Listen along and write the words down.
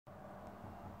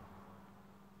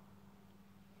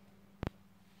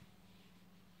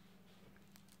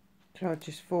So I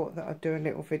just thought that I'd do a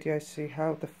little video to see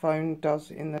how the phone does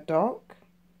in the dark.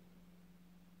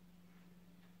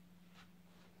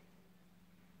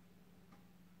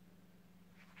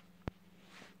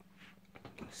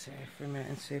 Let's sit here for a minute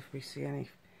and see if we see any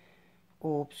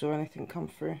orbs or anything come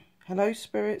through. Hello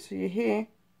spirits, are you here?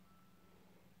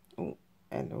 Oh,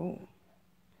 hello.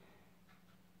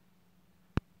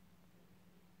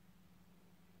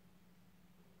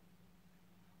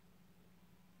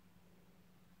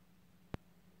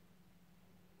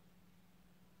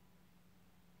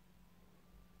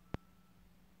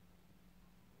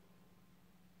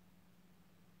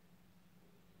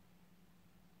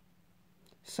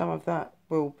 Some of that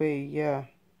will be, there's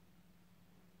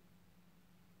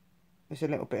a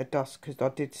little bit of dust because I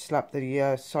did slap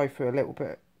the sofa a little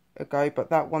bit ago, but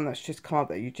that one that's just come up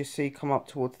that you just see come up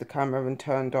towards the camera and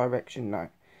turn direction, no.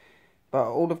 But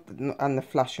all of the, and the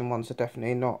flashing ones are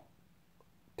definitely not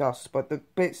dust, but the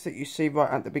bits that you see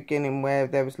right at the beginning where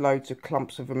there was loads of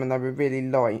clumps of them and they were really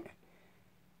light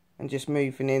and just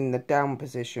moving in the down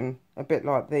position, a bit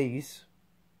like these,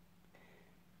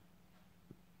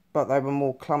 but they were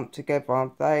more clumped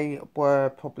together. They were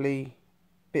probably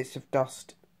bits of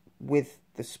dust with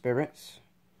the spirits.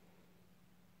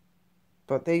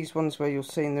 But these ones where you're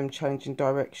seeing them changing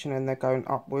direction and they're going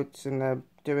upwards and they're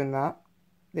doing that,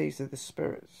 these are the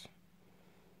spirits.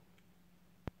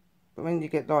 But when you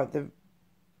get like the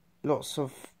lots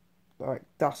of like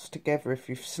dust together, if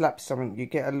you've slapped something, you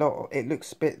get a lot, it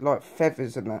looks a bit like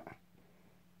feathers and that,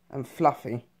 and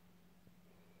fluffy.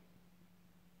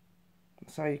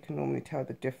 So you can normally tell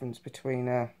the difference between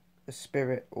a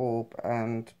spirit orb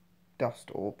and dust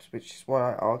orbs, which is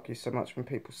why I argue so much when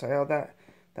people say, oh,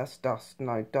 that's dust.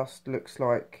 No, dust looks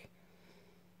like,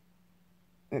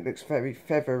 it looks very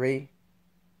feathery.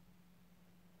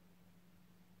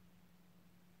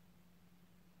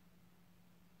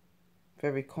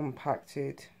 Very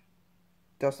compacted,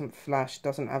 doesn't flash,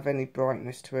 doesn't have any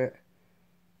brightness to it.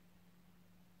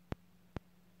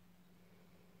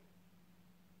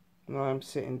 And I'm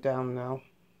sitting down now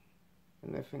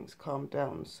and everything's calmed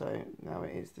down, so now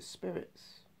it is the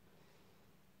spirits.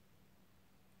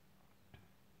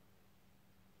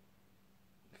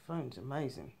 The phone's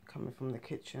amazing, coming from the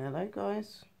kitchen. Hello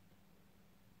guys.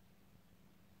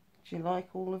 Do you like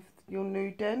all of your new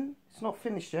den? It's not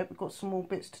finished yet, we've got some more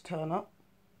bits to turn up.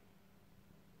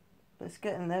 But it's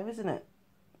getting there, isn't it?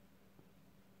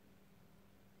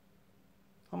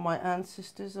 Are my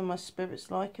ancestors and my spirits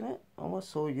liking it? Oh, I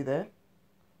saw you there.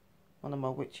 One of my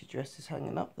witchy dresses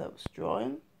hanging up, that was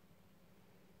drying.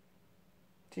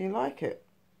 Do you like it?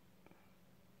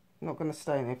 I'm not going to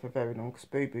stay in here for very long because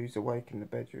Boo Boo's awake in the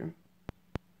bedroom.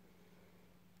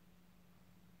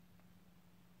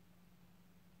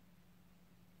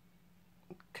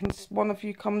 Can one of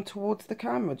you come towards the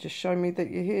camera? Just show me that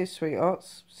you're here,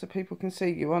 sweethearts, so people can see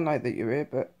you. I know that you're here,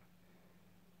 but...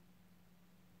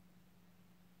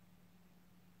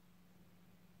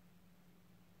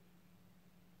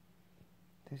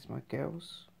 There's my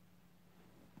girls.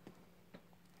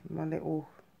 My little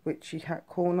witchy hat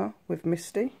corner with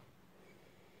Misty.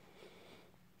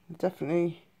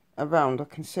 Definitely around. I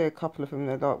can see a couple of them.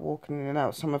 They're like walking in and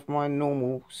out. Some of my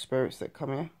normal spirits that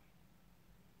come here.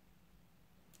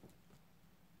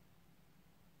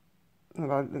 And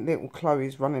like little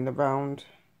Chloe's running around.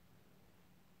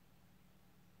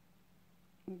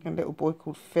 A little boy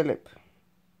called Philip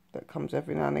that comes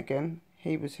every now and again.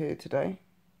 He was here today.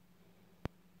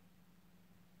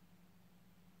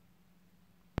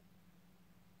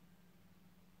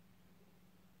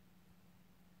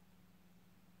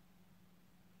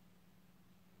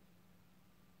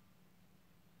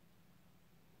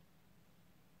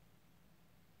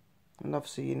 And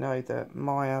obviously you know that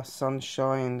Maya,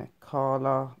 Sunshine,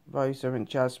 Carla, Rosa and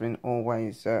Jasmine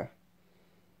always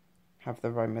have the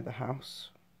roam of the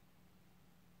house.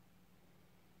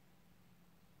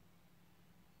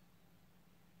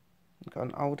 I've got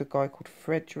an older guy called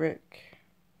Frederick.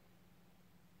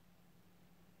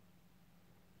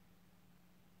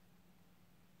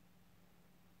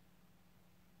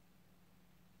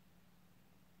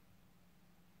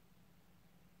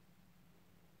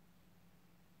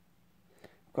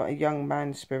 Got a young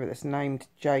man spirit that's named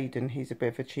Jaden. He's a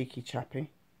bit of a cheeky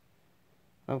chappy.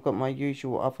 I've got my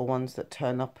usual other ones that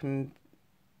turn up and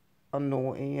are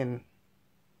naughty, and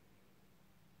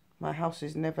my house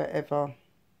is never ever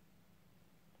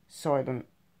silent.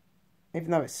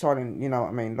 Even though it's silent, you know what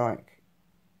I mean, like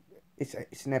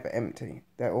it's never empty.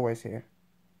 They're always here.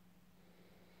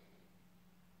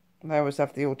 They always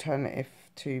have the alternative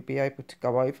to be able to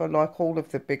go over, like all of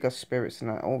the bigger spirits and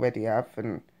that already have,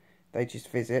 and they just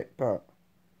visit, but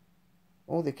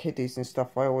all the kiddies and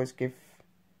stuff, I always give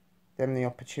them the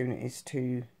opportunities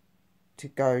to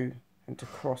go and to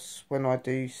cross when I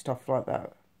do stuff like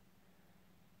that.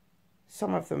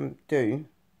 Some of them do,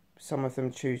 some of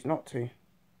them choose not to.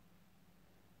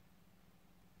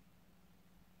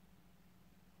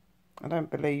 I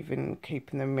don't believe in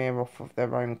keeping them here off of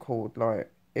their own accord.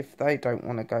 Like, if they don't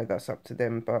want to go, that's up to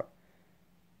them, but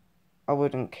I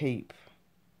wouldn't keep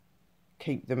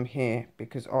them here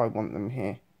because I want them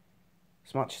here.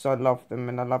 As much as I love them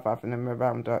and I love having them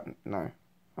around, no.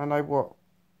 I know what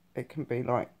it can be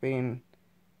like being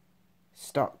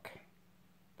stuck.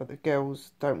 But the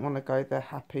girls don't want to go, they're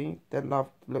happy, they're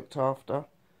loved, looked after.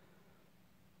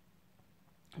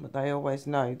 But they always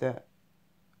know that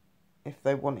if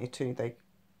they wanted to,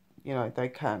 they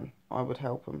can. I would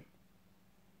help them.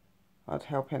 I'd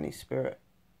help any spirit.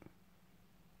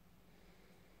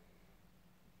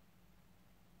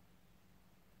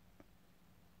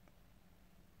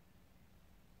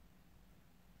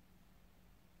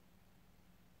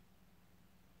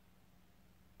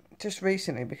 Just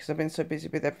recently, because I've been so busy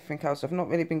with everything else, I've not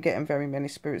really been getting very many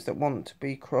spirits that want to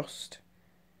be crossed.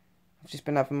 I've just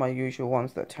been having my usual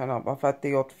ones that turn up. I've had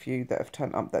the odd few that have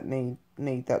turned up that need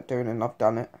that doing, and I've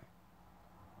done it.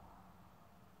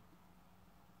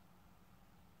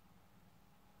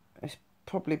 It's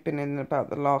probably been in about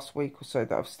the last week or so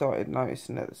that I've started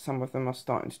noticing that some of them are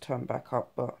starting to turn back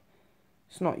up, but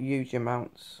it's not huge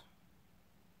amounts.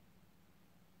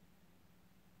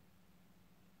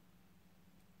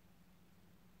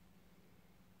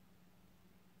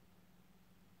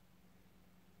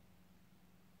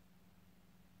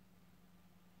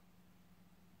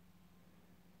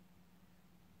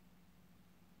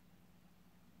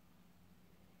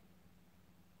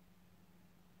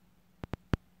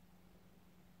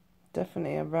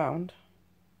 Definitely around,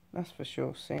 that's for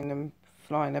sure. Seeing them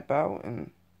flying about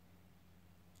and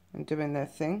doing their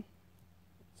thing.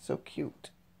 So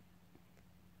cute.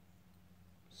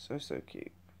 So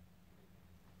cute.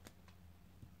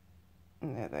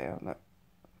 And there they are, look.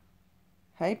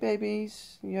 Hey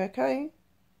babies, you okay?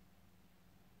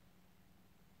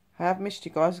 I have missed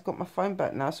you guys. I've got my phone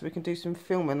back now so we can do some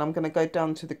filming. I'm going to go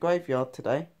down to the graveyard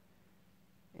today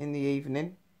in the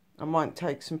evening. I might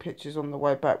take some pictures on the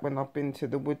way back when I've been to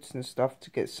the woods and stuff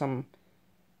to get some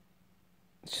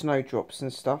snowdrops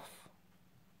and stuff.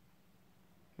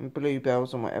 And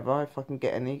bluebells and whatever, if I can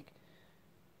get any.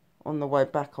 On the way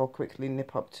back, I'll quickly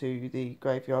nip up to the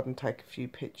graveyard and take a few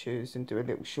pictures and do a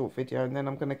little short video. And then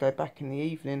I'm going to go back in the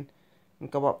evening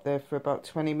and go up there for about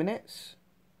 20 minutes.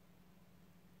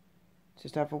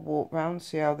 Just have a walk round,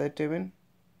 see how they're doing.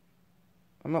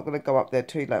 I'm not going to go up there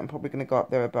too late. I'm probably going to go up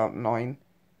there about 9.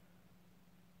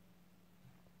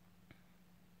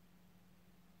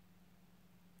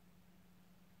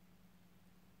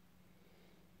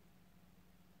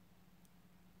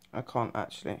 I can't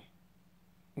actually,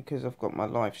 because I've got my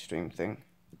live stream thing,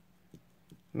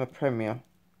 my premiere.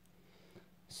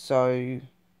 So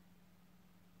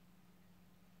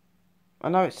I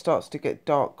know it starts to get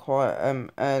dark quite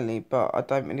early, but I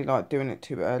don't really like doing it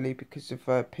too early because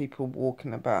of people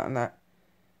walking about and that.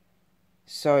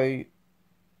 So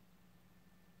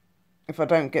if I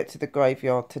don't get to the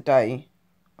graveyard today,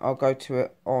 I'll go to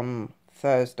it on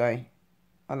Thursday.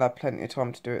 I'll have plenty of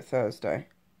time to do it Thursday.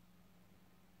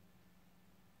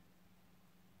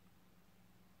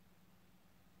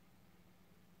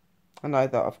 I know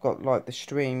that I've got like the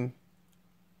stream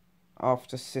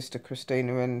after Sister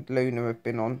Christina and Luna have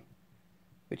been on,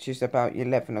 which is about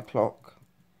 11 o'clock.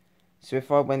 So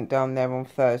if I went down there on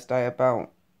Thursday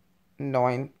about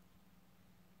 9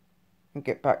 and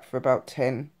get back for about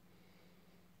 10,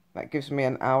 that gives me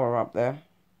an hour up there.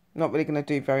 Not really going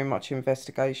to do very much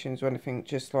investigations or anything,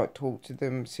 just like talk to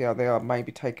them, see how they are,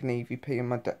 maybe take an EVP and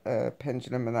my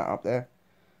pendulum and that up there.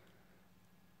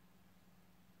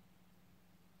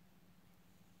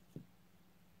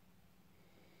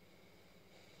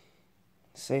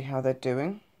 See how they're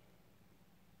doing.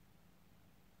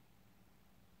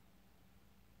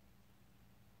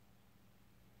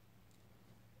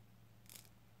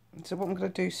 So what I'm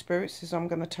going to do, spirits, is I'm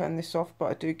going to turn this off, but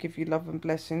I do give you love and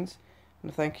blessings.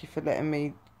 And thank you for letting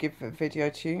me give a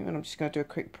video to you. And I'm just going to do a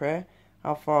quick prayer.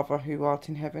 Our Father, who art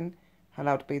in heaven,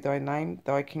 hallowed be thy name.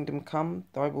 Thy kingdom come,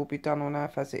 thy will be done on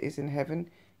earth as it is in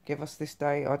heaven. Give us this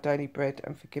day our daily bread,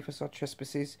 and forgive us our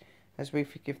trespasses, as we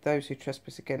forgive those who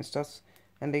trespass against us.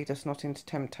 And lead us not into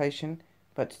temptation,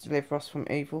 but to deliver us from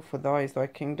evil. For thy is thy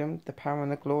kingdom, the power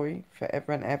and the glory, for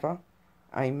ever and ever.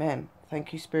 Amen.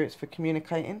 Thank you, spirits, for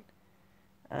communicating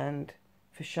and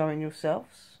for showing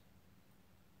yourselves.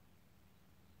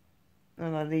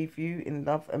 And I leave you in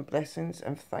love and blessings,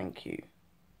 and thank you.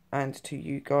 and to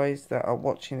you guys that are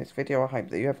watching this video. I hope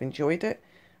that you have enjoyed it.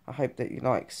 I hope that you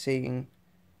like seeing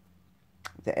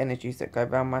the energies that go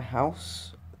around my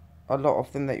house. A lot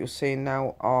of them that you're seeing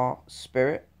now are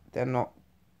spirit. They're not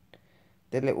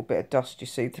the little bit of dust you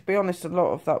see. To be honest, a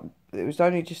lot of that, it was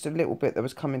only just a little bit that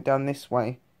was coming down this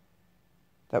way.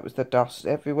 That was the dust.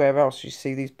 Everywhere else you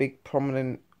see these big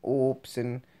prominent orbs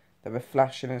and they were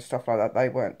flashing and stuff like that. They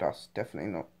weren't dust,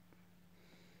 definitely not.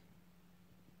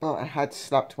 But I had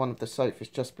slapped one of the sofas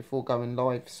just before going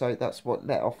live, so that's what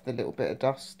let off the little bit of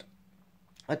dust.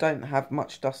 I don't have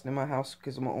much dust in my house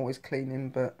because I'm always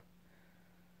cleaning, but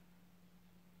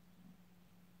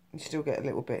you still get a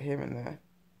little bit here and there.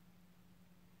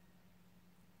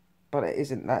 But it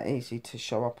isn't that easy to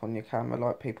show up on your camera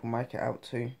like people make it out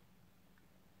to.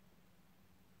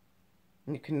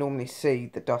 You can normally see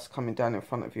the dust coming down in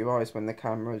front of your eyes when the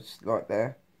camera's like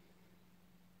there.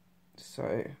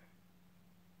 So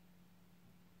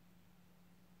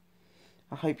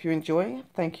I hope you enjoy.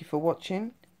 Thank you for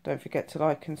watching. Don't forget to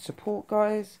like and support,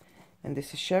 guys. And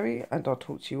this is Sherry, and I'll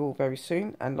talk to you all very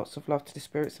soon. And lots of love to the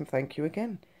spirits, and thank you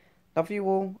again. Love you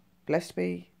all. Blessed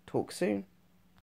be. Talk soon.